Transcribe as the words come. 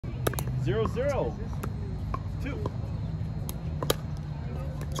0-0. 2.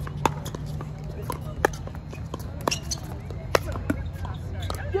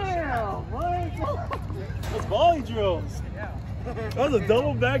 Damn, what? That's volley drills. That was a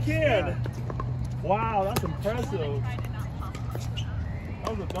double backhand. Wow, that's impressive.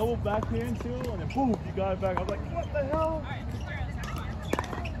 That was a double backhand too, and then boom, you got it back. I was like, what the hell?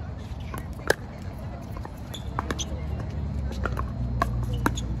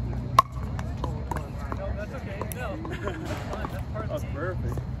 No, that's okay. No. That's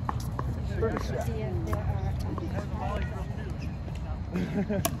perfect. Perfect shot.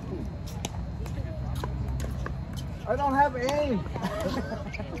 I don't have aim.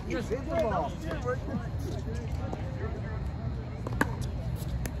 Just hit the ball.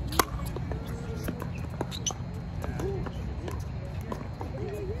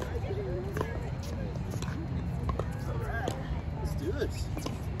 Let's do this.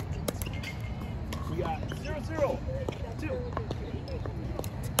 We got 0-0. 2.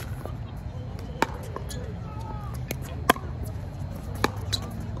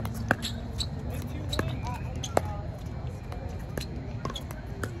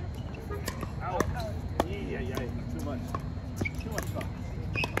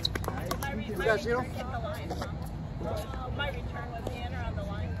 You got zero? My return was in or on the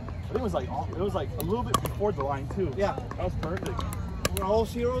line? I think it was like a little bit before the line too. Yeah. That was perfect. We're all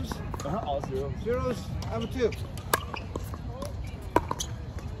zeros? All 0. Zeros? I have a 2.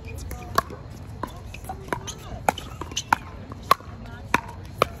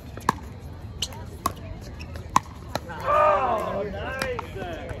 Oh, nice.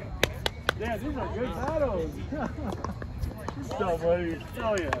 Yeah, these are good battles. So, buddy.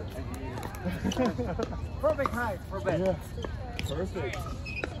 Oh, yeah. Perfect height for Beth. Yeah. Perfect.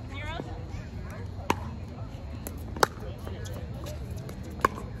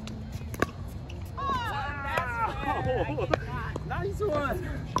 Oh, nice one.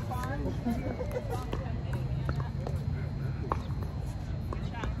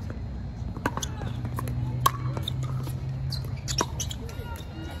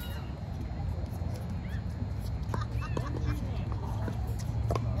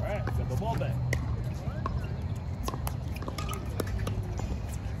 Ball back.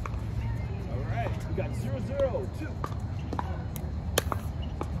 All right, we got 0-0, 2.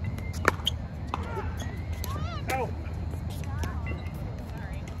 Out.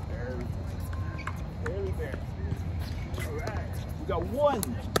 Barely. All right, we got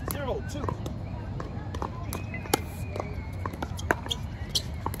 1-0, 2.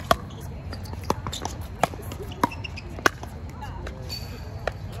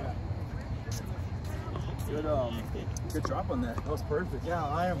 Good drop on that. That was perfect. Yeah,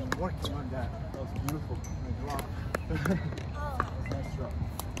 I am working on that. That was beautiful. My drop. Nice drop.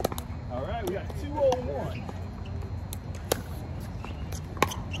 All right, we got 201.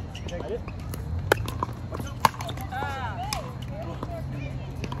 Got it?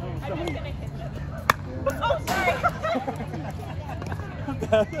 I'm just gonna hit them. Oh, sorry.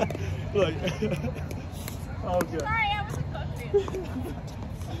 Look. Oh, good. Sorry, I wasn't cooking.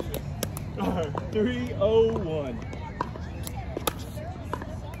 All right, 301.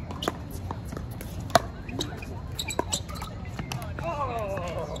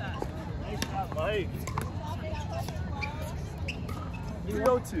 Mike.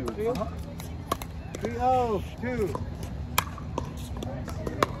 302. 302.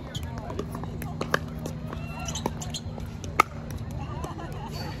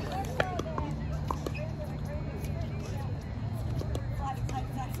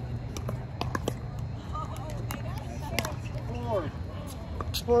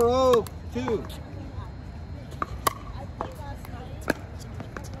 Four oh two.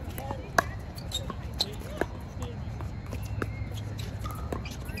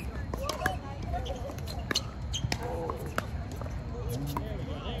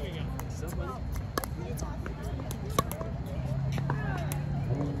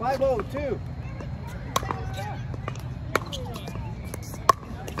 Five oh two.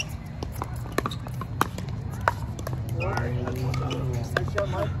 Nice shot,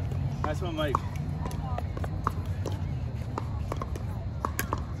 Mike. Nice one, Mike.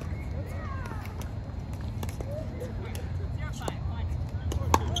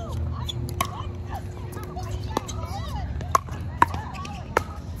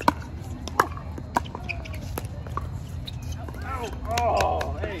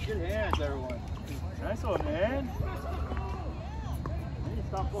 Oh, hey, good hands, everyone. Nice one, man. I need to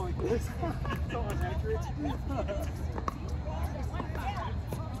stop going to this. So inaccurate.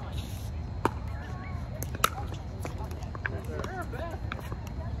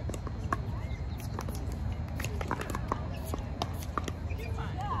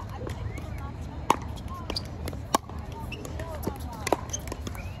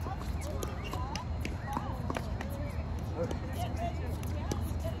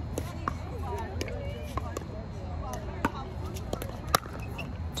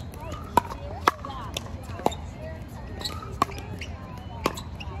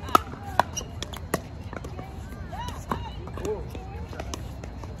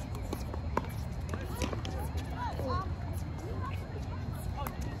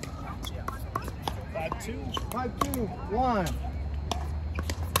 5-2. 5-2, 1.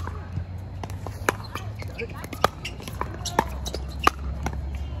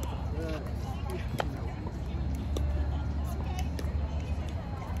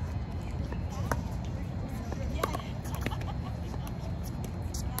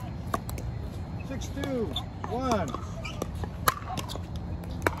 6-2, 1.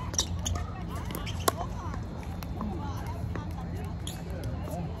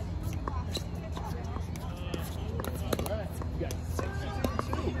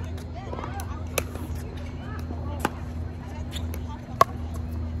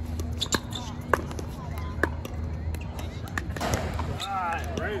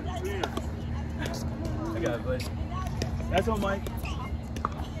 I got it, buddy. That's on Mike.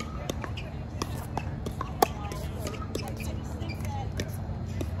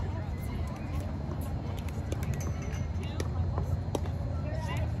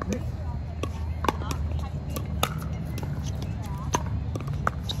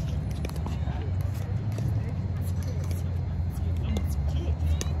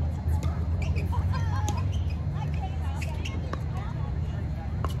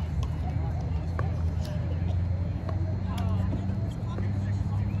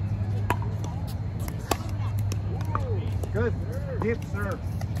 Good. Deep serve.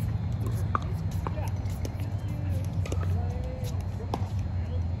 Good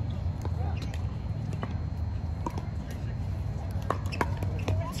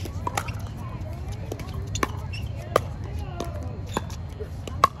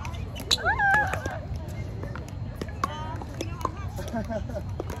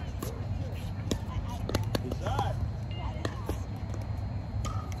shot.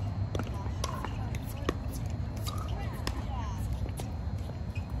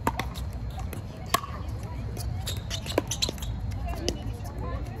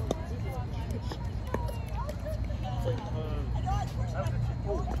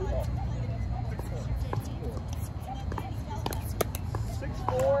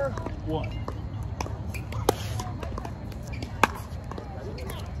 One.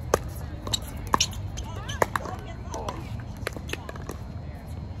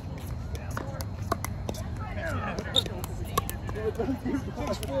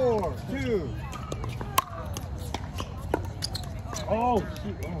 Six, 4, 2. Oh,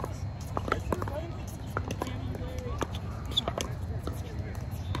 shoot. Oh.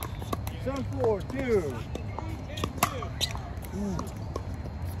 7-4, 2.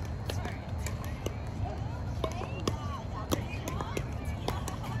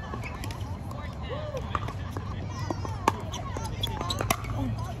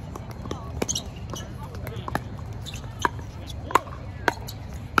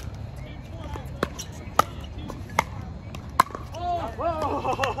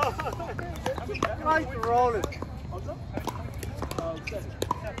 Nice rolling.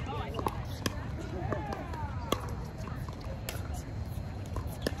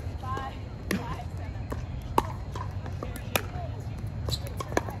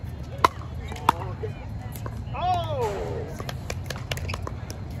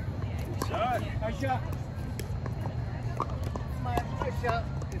 Nice shot. My shot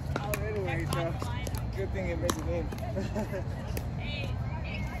is out anyway, so good thing it made it in.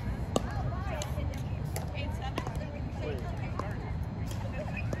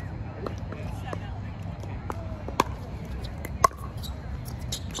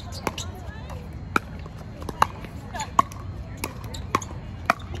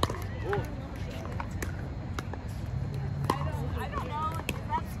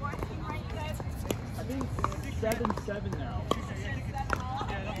 I think 7-7 now.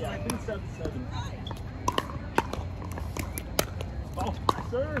 Yeah, I think 7-7. Oh,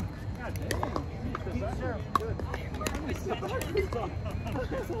 serve. God dang. Deep serve. Good.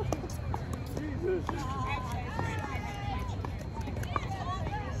 Jesus.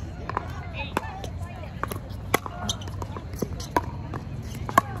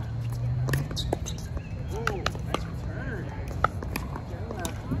 Oh, nice return.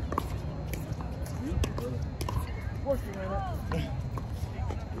 Working on it.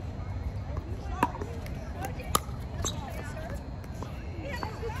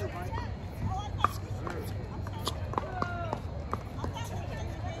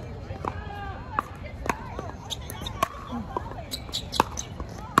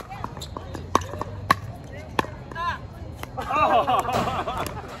 I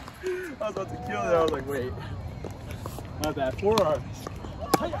was about to kill it. I was like, wait. My bad. Forearm.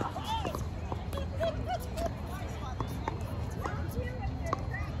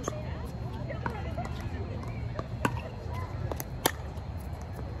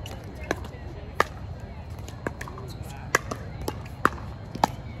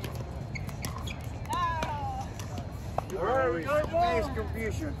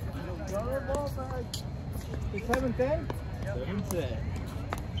 distribution. 7-10? 7-10.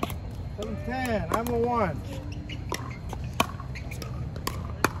 7-10. I'm a 1.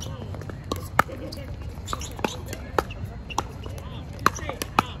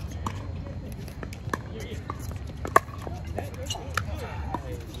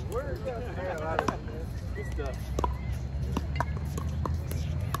 Good stuff.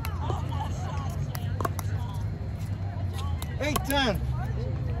 8-10.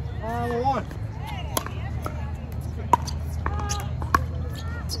 I'm a 1.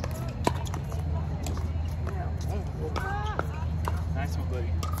 Nice one,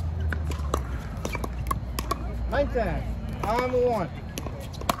 buddy. 9-10. I'm a 1.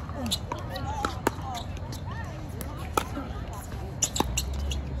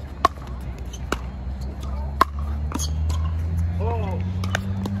 Oh,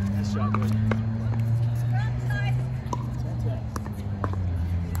 nice shot, buddy.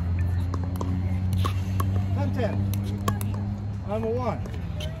 10-10. I'm a 1.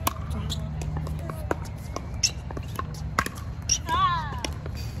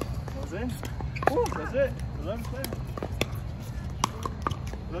 Goes in. Woo, that's it. 11-10.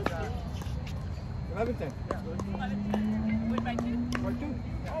 11-10. Win by 2. Or 2.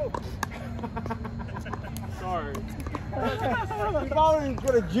 Oh. Sorry. You probably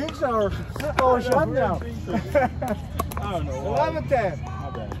put a jigsaw or shutdown. I don't know why. 11-10. My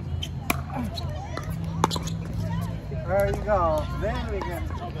bad. There you go. Then we can.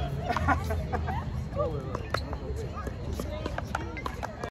 My bad. Oh, wait.